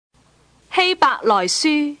希伯來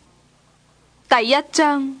書第一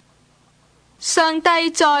章，上帝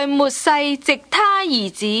在末世藉他兒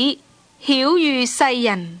子曉諭世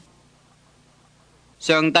人。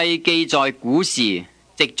上帝既在古時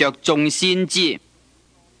藉着眾先知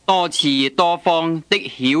多次多方的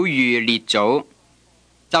曉諭列祖，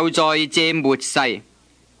就在這末世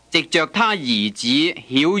藉着他兒子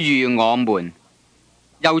曉諭我們，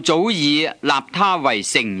又早已立他為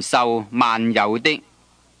承受萬有的，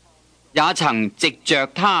也曾藉着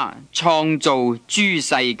他創造諸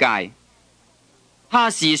世界。他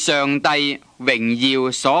是上帝榮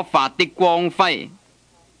耀所發的光輝，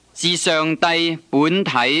是上帝本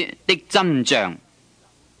體的真像，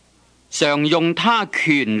常用他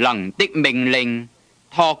權能的命令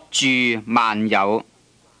托住萬有。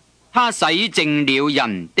他洗淨了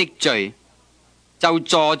人的罪，就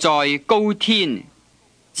坐在高天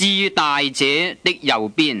至大者的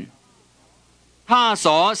右邊。他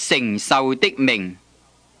所承受的名，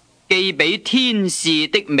既比天使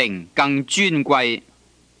的名更尊貴，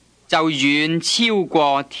就遠超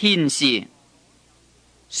過天使。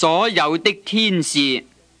所有的天使，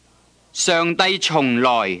上帝從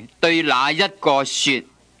來對那一個說：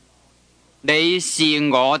你是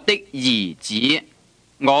我的兒子，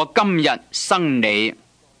我今日生你。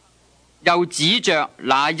又指着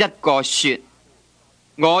那一個說：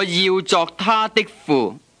我要作他的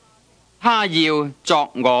父，他要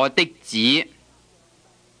作我的子。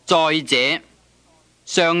再者，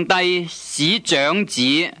上帝使長子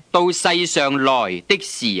到世上來的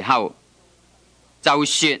時候，就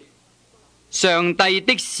說：上帝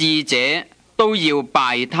的使者都要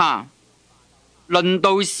拜他。論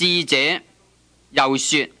到使者，又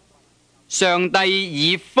說：上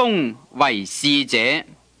帝以風為使者，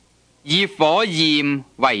以火焰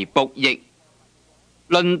為僕役。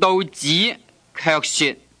論到子，卻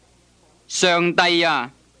說：上帝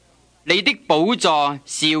啊，你的寶座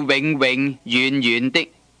是永永遠遠的，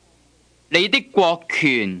你的國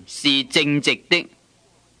權是正直的，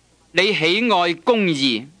你喜愛公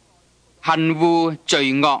義，恨惡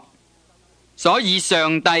罪惡，所以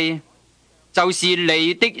上帝就是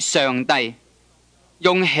你的上帝，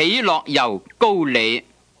用喜樂油膏你，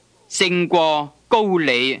勝過膏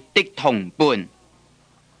你的同伴。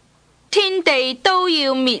天地都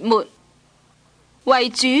要滅沒，唯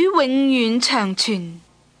主永遠長存。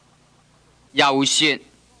又說：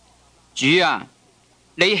主啊，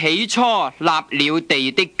你起初立了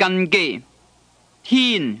地的根基，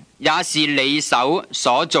天也是你手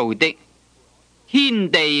所造的，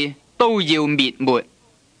天地都要滅沒，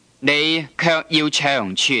你卻要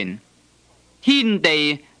長存。天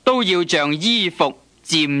地都要像衣服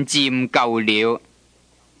漸漸舊了，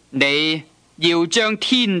你要將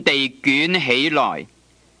天地捲起來，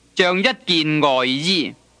像一件外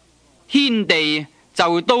衣，天地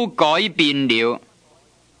就都改變了，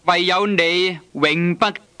唯有你永不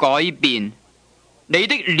改變，你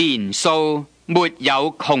的年數沒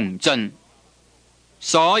有窮盡。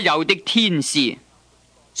所有的天使，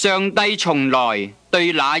上帝從來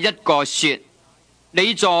對那一個說：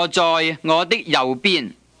你坐在我的右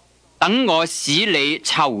邊，等我使你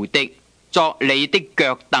仇敵作你的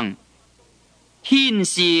腳凳。天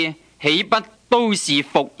使豈不都是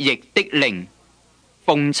服役的靈，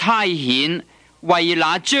奉差遣為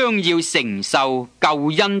那將要承受救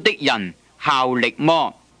恩的人效力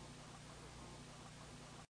麼？